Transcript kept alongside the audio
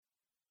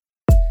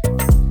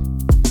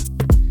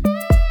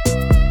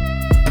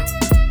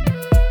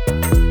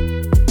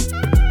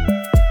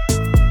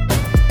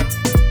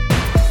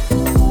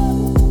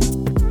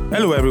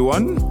Hello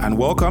everyone, and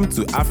welcome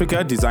to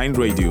Africa Design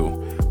Radio.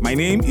 My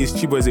name is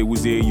Chibueze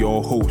Wuzie,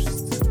 your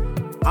host.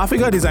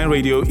 Africa Design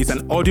Radio is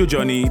an audio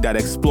journey that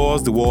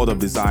explores the world of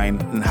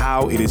design and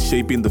how it is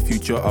shaping the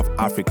future of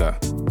Africa.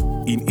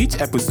 In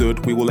each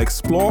episode, we will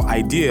explore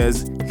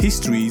ideas,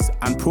 histories,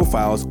 and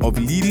profiles of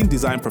leading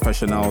design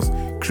professionals,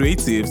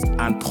 creatives,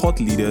 and thought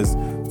leaders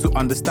to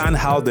understand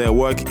how their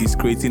work is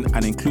creating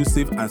an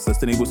inclusive and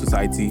sustainable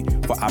society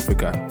for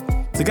Africa.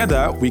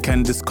 Together, we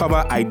can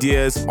discover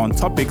ideas on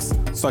topics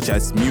such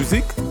as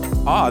music,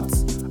 art,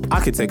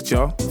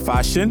 architecture,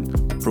 fashion,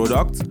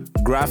 product,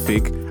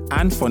 graphic,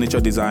 and furniture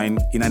design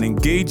in an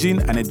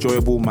engaging and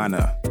enjoyable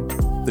manner.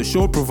 The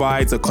show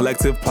provides a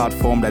collective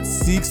platform that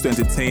seeks to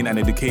entertain and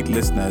educate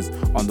listeners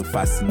on the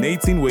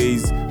fascinating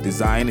ways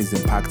design is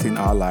impacting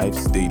our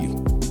lives daily.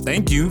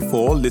 Thank you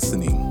for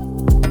listening.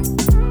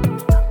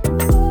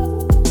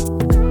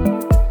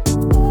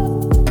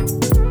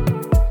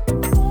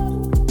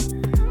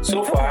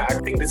 So far, I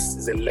think this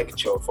is a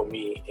lecture for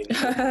me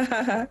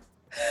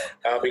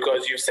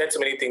because you've said so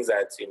many things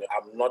that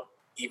I'm not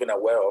even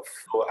aware of.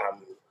 So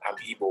I'm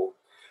Igbo.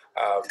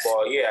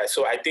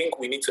 So I think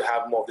we need to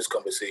have more of these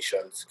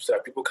conversations so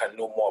that people can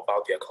know more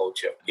about their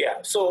culture.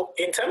 Yeah. So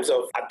in terms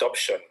of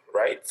adoption,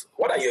 right?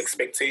 What are your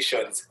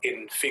expectations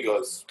in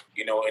figures?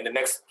 In the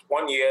next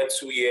 1 year,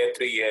 2 years,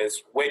 3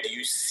 years, where do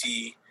you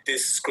see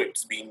these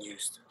scripts being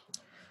used?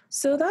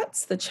 So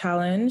that's the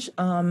challenge.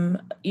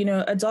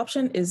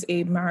 Adoption is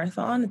a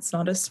marathon. It's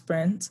not a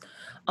sprint.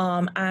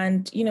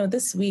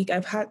 This week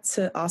I've had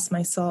to ask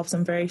myself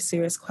some very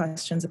serious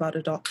questions about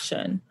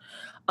adoption.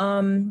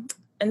 And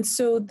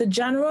so the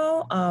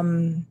general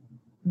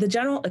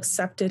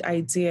accepted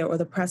idea or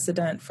the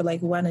precedent for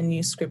when a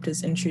new script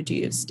is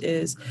introduced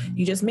is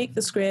you just make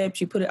the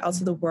script, you put it out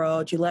to the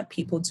world, you let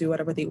people do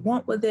whatever they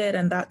want with it,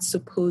 and that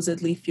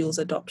supposedly fuels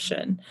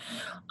adoption.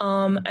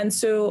 And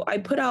so I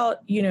put out,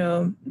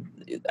 it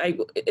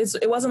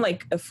wasn't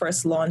like a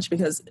first launch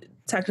because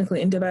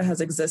technically Indiba has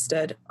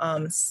existed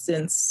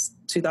since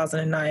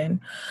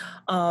 2009,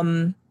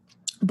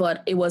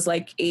 but it was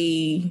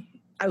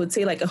I would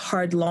say a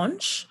hard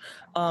launch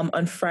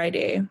on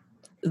Friday.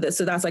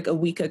 So that's a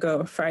week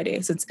ago Friday.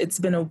 So it's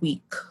been a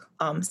week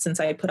since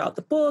I put out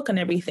the book and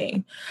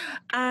everything.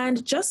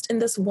 And just in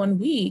this 1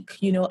 week,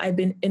 I've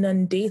been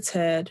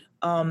inundated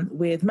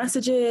with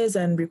messages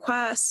and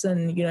requests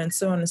and, and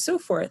so on and so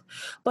forth.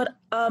 But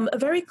a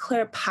very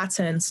clear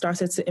pattern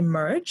started to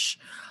emerge.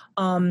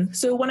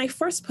 So when I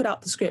first put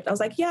out the script, I was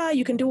like, yeah,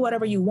 you can do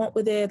whatever you want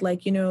with it.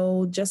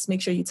 Just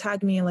make sure you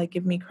tag me and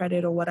give me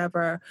credit or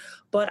whatever.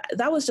 But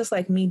that was just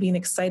me being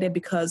excited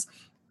because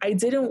I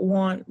didn't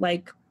want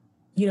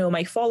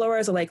my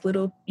followers or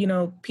little,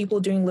 people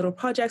doing little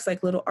projects,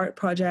 little art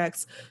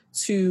projects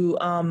to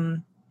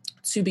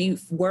be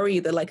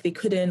worried that they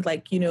couldn't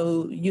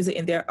use it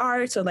in their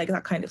art or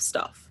that kind of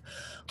stuff.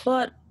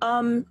 But,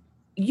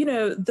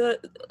 the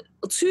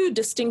two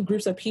distinct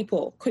groups of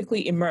people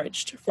quickly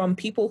emerged from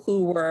people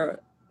who were,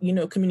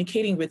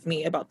 communicating with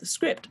me about the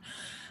script.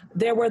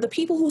 There were the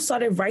people who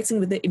started writing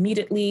with it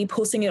immediately,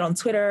 posting it on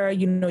Twitter.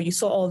 You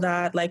saw all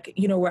that.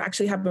 We're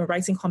actually having a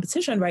writing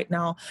competition right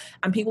now,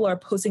 and people are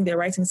posting their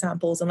writing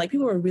samples, and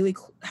people are really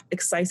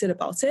excited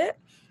about it.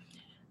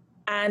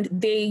 And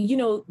they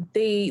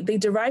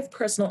derive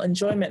personal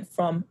enjoyment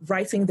from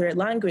writing their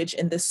language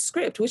in this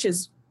script, which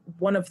is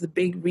one of the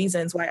big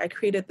reasons why I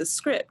created the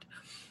script.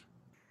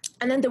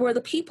 And then there were the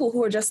people who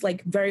were just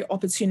very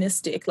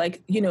opportunistic,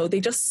 they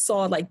just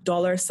saw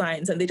dollar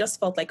signs and they just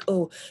felt I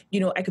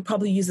could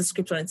probably use the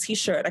script on a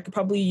t-shirt. I could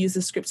probably use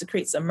the script to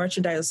create some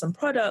merchandise or some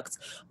products,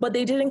 but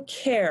they didn't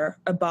care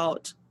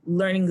about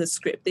learning the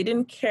script. They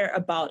didn't care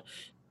about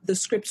the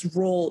script's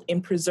role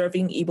in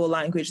preserving Igbo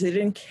language. They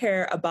didn't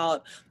care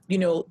about,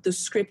 the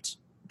script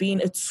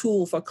being a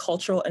tool for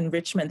cultural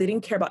enrichment. They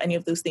didn't care about any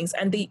of those things.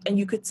 And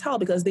you could tell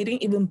because they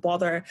didn't even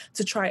bother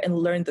to try and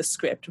learn the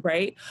script,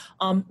 right?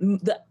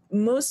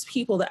 Most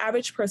people, the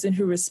average person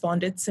who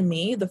responded to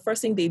me, the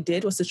first thing they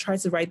did was to try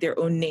to write their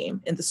own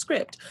name in the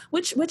script,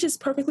 which is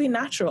perfectly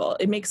natural.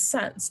 It makes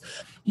sense,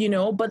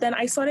 but then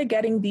I started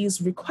getting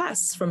these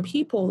requests from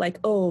people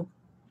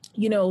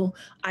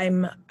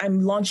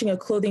I'm launching a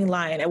clothing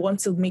line. I want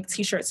to make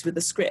t-shirts with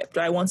the script.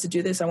 Or I want to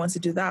do this. I want to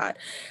do that.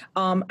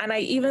 And I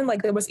even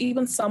there was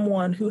even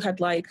someone who had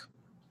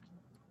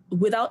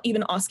without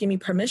even asking me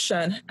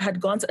permission, had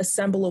gone to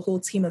assemble a whole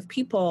team of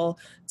people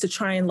to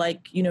try and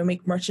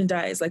make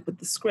merchandise with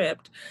the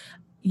script,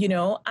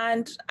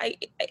 and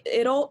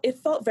it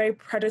felt very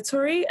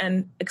predatory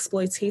and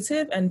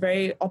exploitative and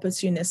very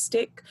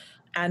opportunistic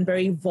and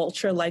very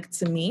vulture-like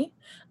to me.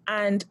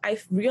 And I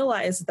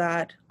realized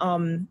that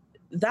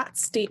that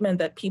statement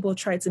that people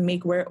try to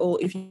make where,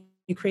 if you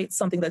create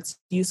something that's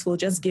useful,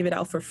 just give it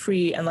out for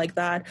free and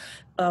that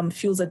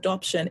fuels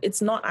adoption,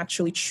 it's not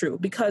actually true.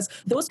 Because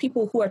those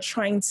people who are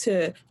trying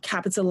to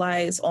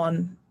capitalize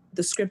on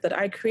the script that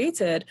I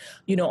created,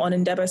 on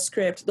Endeavor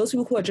script, those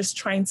people who are just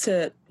trying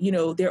to,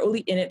 they're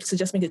only in it to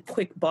just make a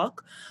quick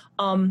buck,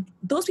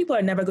 those people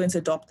are never going to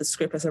adopt the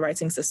script as a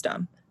writing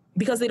system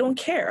because they don't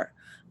care.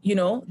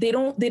 they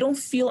don't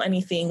feel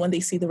anything when they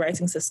see the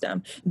writing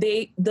system.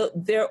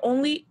 Their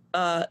only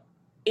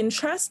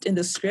interest in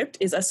the script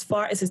is as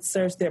far as it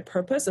serves their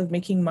purpose of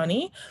making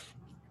money.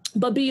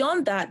 But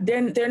beyond that,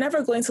 they're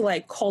never going to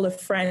like call a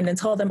friend and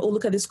tell them, oh,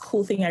 look at this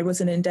cool thing I wrote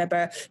in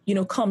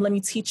Ndebe, come, let me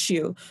teach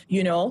you,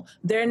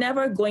 They're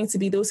never going to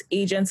be those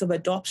agents of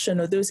adoption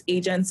or those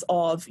agents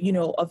of,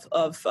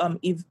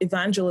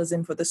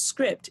 evangelism for the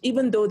script,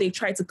 even though they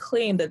try to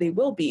claim that they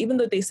will be, even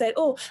though they said,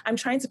 oh, I'm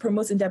trying to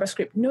promote Ndebe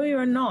script. No,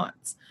 you're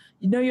not.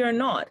 No, you're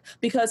not.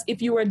 Because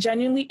if you were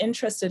genuinely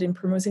interested in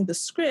promoting the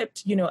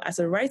script, as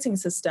a writing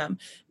system,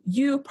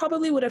 you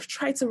probably would have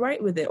tried to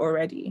write with it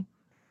already.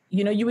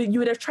 You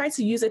would have tried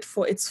to use it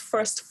for its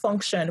first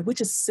function,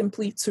 which is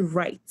simply to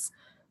write.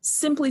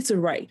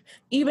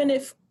 Even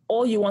if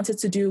all you wanted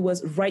to do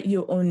was write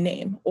your own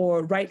name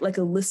or write like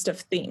a list of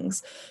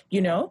things,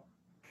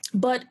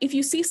 But if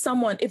you see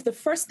if the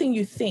first thing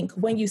you think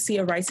when you see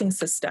a writing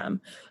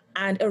system,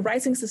 and a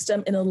writing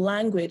system in a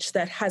language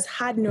that has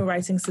had no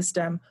writing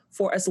system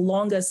for as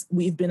long as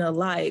we've been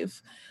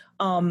alive,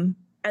 and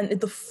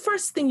the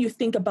first thing you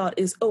think about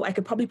is, oh, I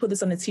could probably put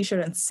this on a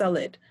t-shirt and sell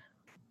it.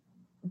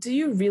 Do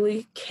you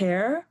really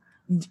care?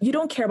 You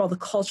don't care about the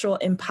cultural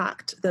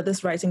impact that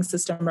this writing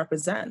system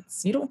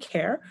represents. You don't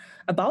care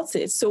about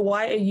it. So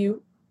why are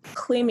you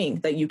claiming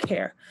that you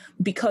care?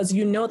 Because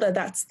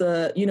that's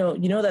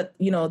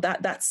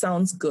that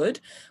sounds good.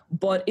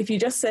 But if you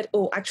just said,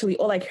 oh, actually,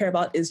 all I care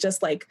about is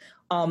just like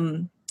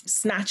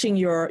snatching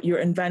your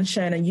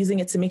invention and using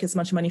it to make as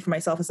much money for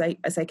myself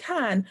as I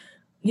can,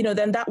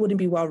 then that wouldn't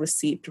be well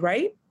received,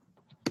 right?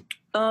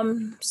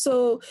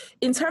 So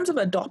in terms of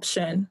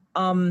adoption,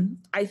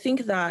 I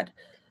think that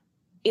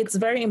it's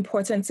very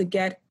important to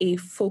get a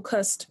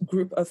focused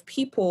group of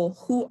people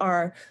who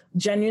are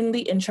genuinely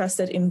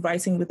interested in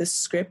writing with the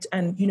script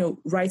and,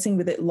 writing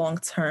with it long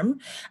term,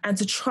 and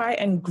to try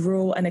and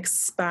grow and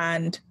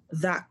expand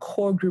that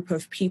core group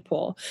of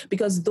people,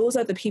 because those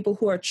are the people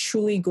who are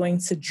truly going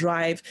to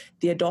drive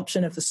the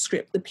adoption of the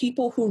script. The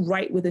people who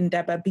write with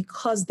Ndebe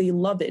because they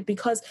love it,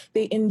 because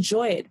they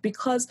enjoy it,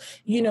 because,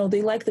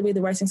 they like the way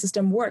the writing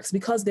system works,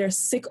 because they're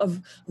sick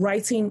of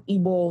writing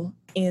Igbo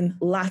in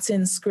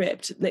Latin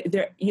script.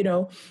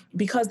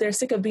 Because they're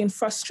sick of being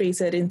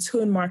frustrated in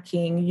tone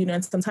marking,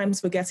 and sometimes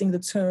forgetting the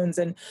tones,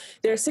 and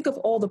they're sick of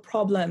all the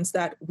problems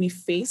that we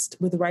faced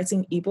with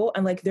writing Igbo,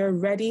 and they're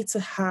ready to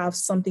have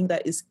something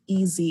that is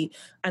easy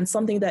and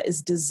something that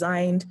is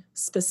designed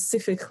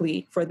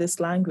specifically for this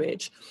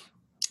language.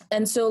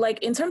 And so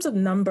in terms of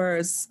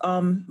numbers,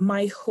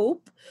 my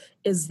hope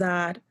is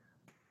that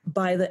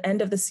by the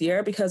end of this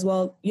year, because,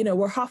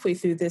 we're halfway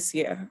through this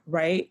year,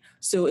 right?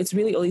 So it's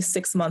really only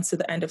 6 months to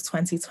the end of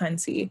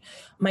 2020.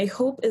 My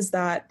hope is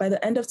that by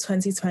the end of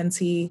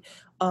 2020,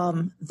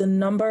 the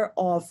number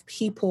of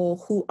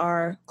people who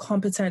are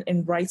competent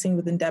in writing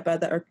with Ndebe,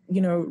 that are,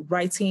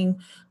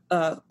 writing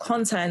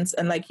content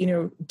and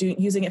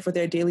using it for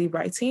their daily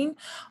writing,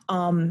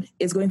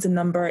 is going to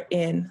number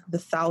in the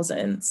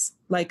thousands.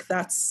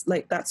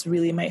 That's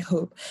really my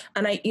hope.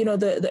 And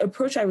the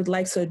approach I would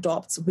like to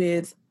adopt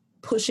with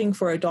pushing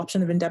for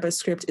adoption of Ndebe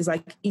script is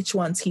each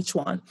one teach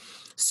one.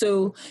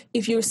 So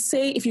if you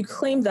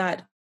claim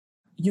that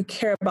you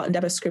care about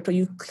Ndebe script, or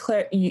you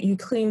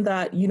claim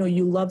that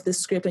you love this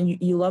script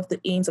and you love the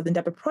aims of the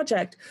Ndebe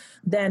project,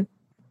 then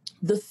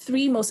the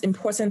three most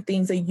important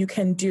things that you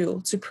can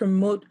do to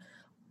promote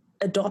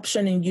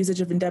adoption and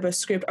usage of Ndebe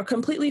script are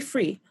completely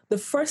free. The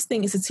first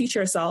thing is to teach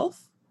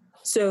yourself.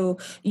 So,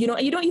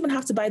 and you don't even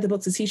have to buy the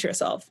book to teach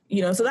yourself,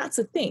 so that's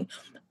the thing.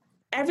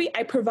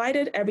 I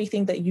provided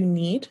everything that you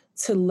need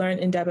to learn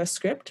Ndebe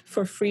script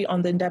for free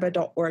on the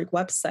ndebe.org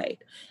website.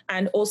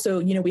 And also,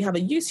 we have a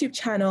YouTube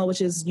channel,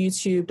 which is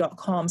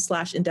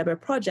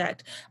youtube.com/Ndebe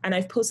project. And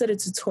I've posted a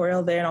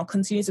tutorial there, and I'll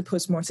continue to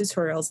post more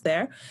tutorials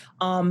there.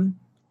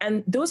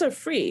 And those are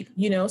free,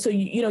 so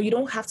you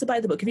don't have to buy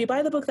the book. If you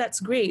buy the book, that's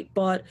great.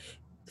 But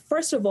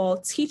first of all,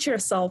 teach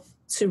yourself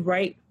to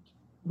write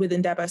with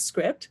Ndebe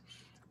script.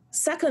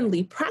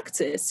 Secondly,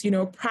 practice,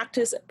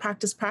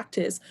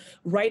 practice,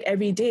 write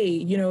every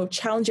day,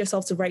 challenge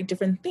yourself to write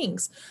different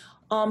things.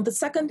 The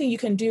second thing you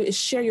can do is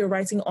share your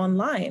writing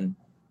online.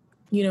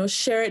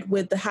 Share it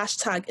with the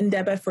hashtag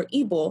Ndebe for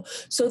Igbo,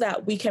 so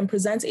that we can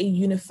present a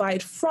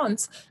unified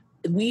front.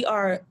 We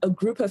are a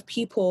group of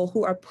people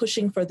who are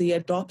pushing for the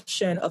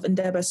adoption of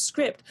Ndebe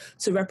script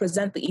to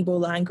represent the Igbo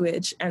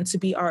language and to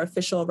be our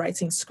official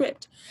writing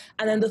script.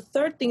 And then the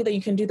third thing that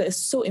you can do that is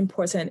so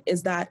important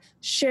is that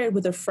share it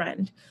with a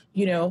friend.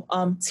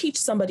 Teach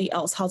somebody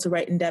else how to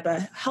write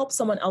Ndebe, help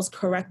someone else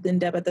correct the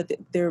Ndebe that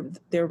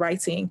they're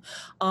writing.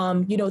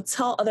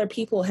 Tell other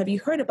people, have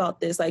you heard about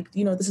this?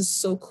 This is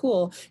so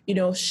cool.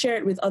 Share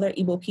it with other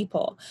Igbo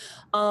people.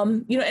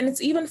 And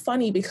it's even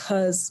funny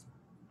because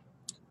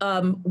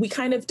we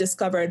kind of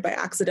discovered by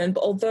accident,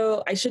 but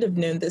although I should have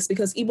known this,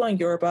 because Igbo and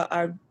Yoruba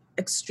are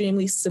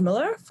extremely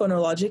similar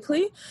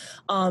phonologically,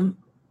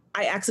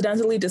 I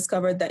accidentally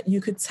discovered that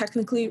you could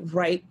technically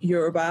write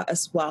Yoruba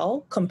as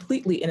well,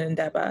 completely in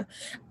Ndebe.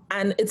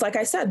 And it's like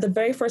I said, the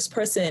very first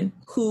person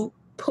who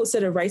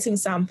posted a writing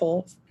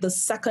sample, the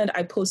second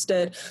I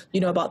posted,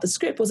 about the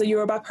script was a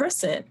Yoruba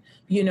person,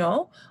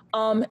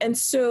 and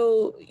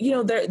so,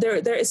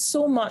 there is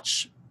so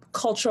much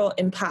cultural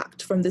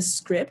impact from this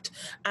script,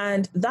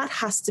 and that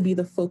has to be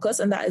the focus,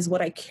 and that is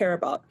what I care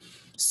about.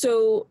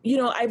 So,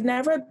 I've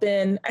never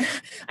been,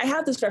 I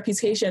have this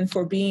reputation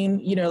for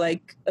being,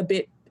 like a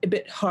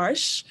bit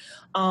harsh,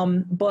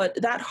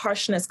 but that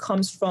harshness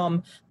comes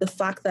from the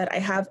fact that I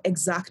have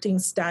exacting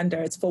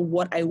standards for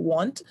what I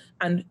want,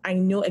 and I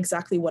know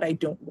exactly what I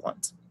don't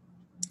want.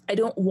 I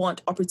don't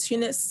want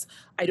opportunists.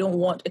 I don't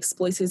want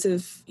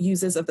exploitative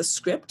uses of the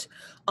script.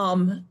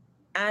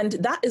 And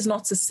that is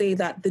not to say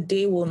that the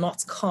day will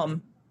not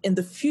come in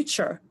the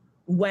future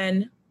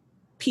when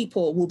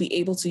people will be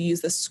able to use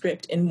the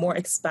script in more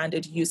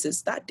expanded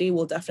uses. That day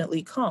will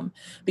definitely come,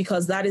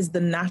 because that is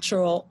the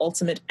natural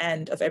ultimate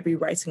end of every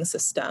writing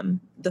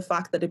system, the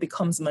fact that it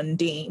becomes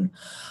mundane.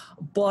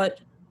 But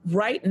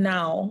right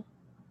now,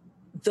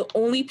 the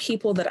only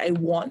people that I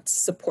want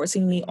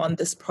supporting me on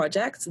this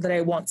project, that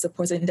I want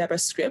supporting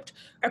Ndeba's script,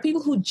 are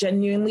people who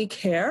genuinely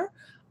care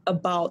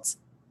about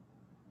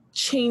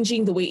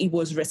changing the way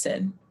Igbo is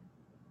written.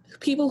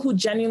 People who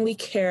genuinely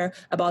care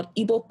about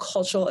Igbo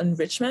cultural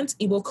enrichment,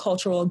 Igbo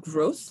cultural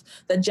growth,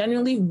 that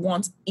genuinely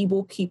want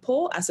Igbo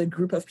people as a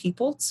group of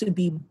people to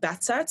be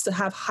better, to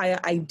have higher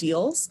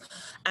ideals,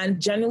 and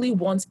genuinely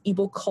want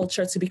Igbo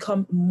culture to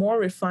become more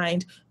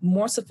refined,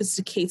 more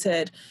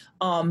sophisticated,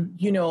 and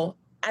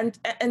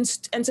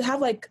to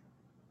have like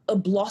a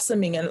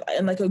blossoming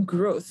and like a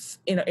growth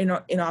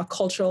in our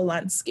cultural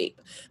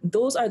landscape.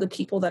 Those are the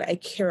people that I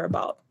care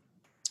about.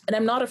 And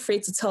I'm not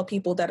afraid to tell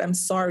people that I'm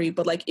sorry,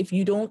 but like, if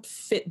you don't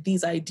fit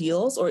these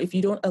ideals, or if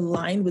you don't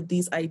align with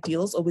these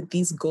ideals or with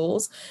these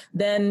goals,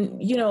 then,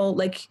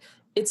 like,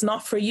 it's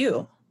not for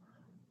you.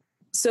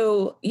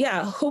 So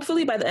yeah,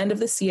 hopefully by the end of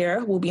this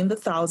year, we'll be in the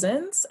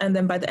thousands. And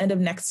then by the end of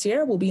next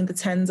year, we'll be in the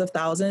tens of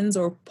thousands,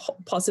 or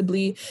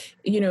possibly,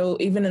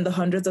 even in the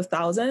hundreds of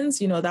thousands.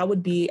 That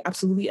would be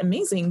absolutely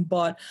amazing.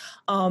 But,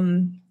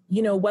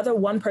 whether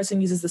one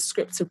person uses the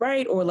script to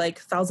write, or like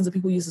thousands of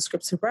people use the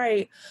script to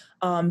write,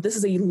 this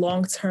is a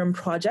long-term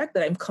project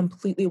that I'm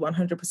completely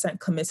 100%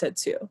 committed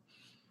to.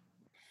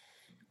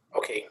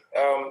 Okay.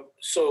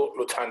 So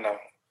Lutana,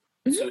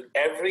 to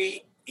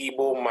every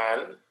Igbo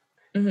man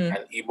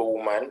and Igbo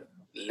woman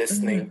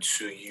listening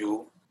to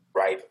you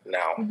right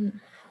now,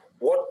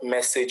 what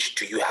message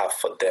do you have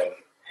for them?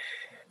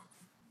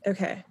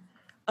 Okay.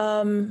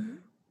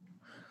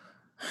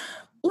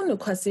 Unu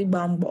kwasi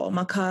gbambo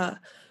maka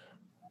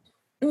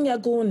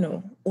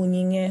nyagono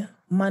onyinye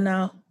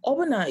mana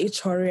ọbụna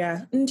ịchọrọ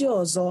ya ndị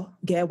ọzọ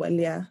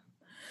ga-eweli ya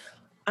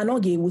anọ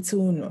ga-ewute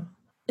unu.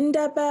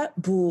 Ndebe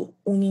bụ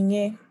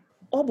onyinye,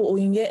 ọ bụ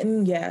onyinye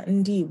nye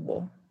ndị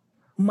Igbo,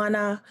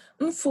 mana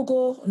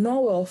mfugo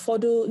n'onwe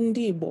ụfọdụ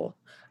ndị Igbo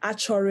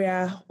achọrọ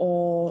ya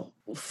ọ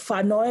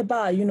fanọ ebe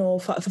a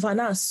fa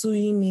na-asụ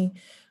imi.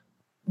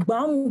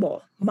 Gbaa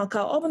mbọ maka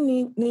ọ bụ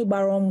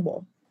n'ịgbara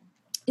mbọ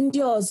ndị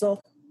ọzọ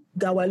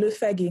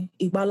ga-welufe gị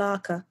ịgbala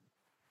aka.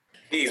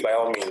 Please, by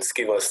all means,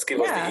 give us the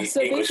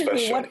English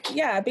version.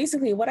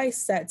 Basically what I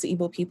said to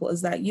Igbo people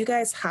is that you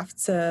guys have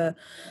to,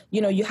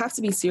 you have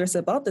to be serious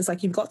about this.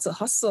 Like, you've got to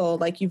hustle.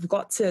 Like, you've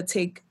got to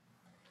take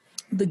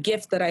the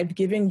gift that I've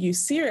given you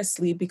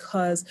seriously,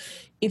 because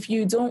if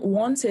you don't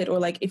want it, or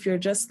like if you're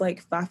just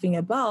like faffing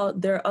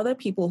about, there are other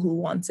people who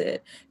want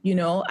it.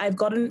 I've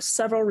gotten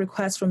several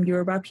requests from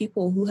Yoruba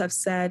people who have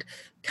said,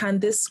 can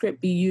this script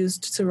be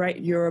used to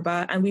write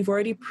Yoruba? And we've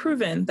already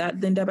proven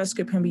that the Ndeba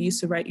script can be used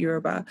to write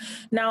Yoruba.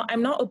 Now,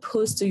 I'm not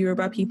opposed to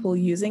Yoruba people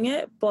using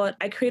it, but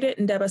I created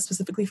Ndeba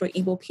specifically for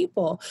Igbo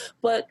people.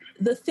 But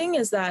the thing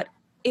is that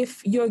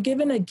if you're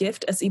given a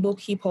gift as Igbo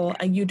people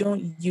and you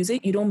don't use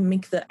it, you don't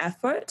make the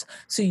effort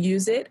to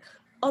use it,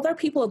 other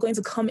people are going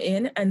to come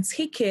in and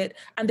take it,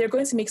 and they're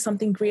going to make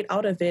something great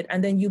out of it.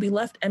 And then you'll be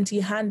left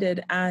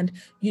empty-handed, and,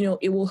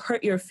 it will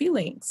hurt your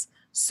feelings.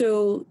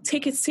 So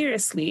take it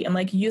seriously and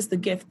like use the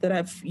gift that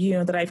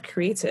I've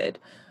created.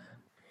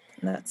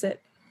 And that's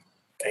it.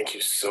 Thank you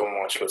so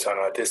much,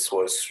 Lutana. This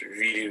was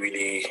really,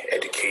 really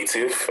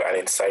educative and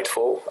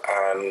insightful.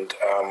 And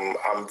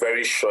I'm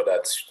very sure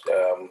that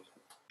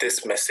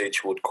this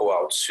message would go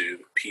out to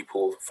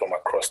people from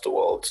across the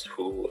world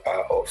who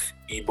are of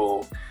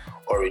Igbo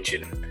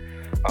origin.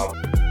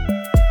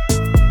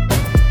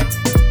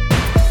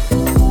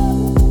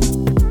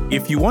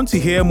 If you want to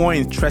hear more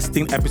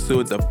interesting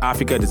episodes of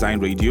Africa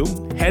Design Radio,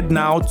 head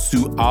now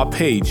to our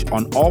page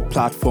on all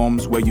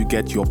platforms where you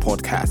get your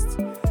podcasts.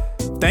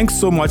 Thanks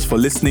so much for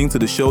listening to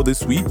the show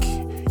this week.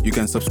 You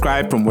can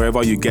subscribe from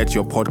wherever you get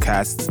your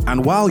podcasts.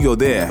 And while you're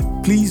there,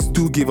 please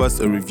do give us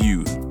a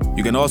review.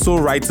 You can also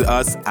write to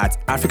us at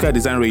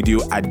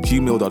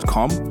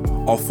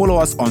africadesignradio@gmail.com or follow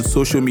us on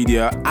social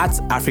media at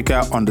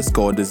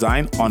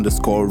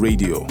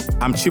Africa_design_radio.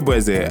 I'm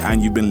Chibueze,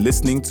 and you've been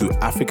listening to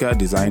Africa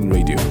Design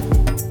Radio.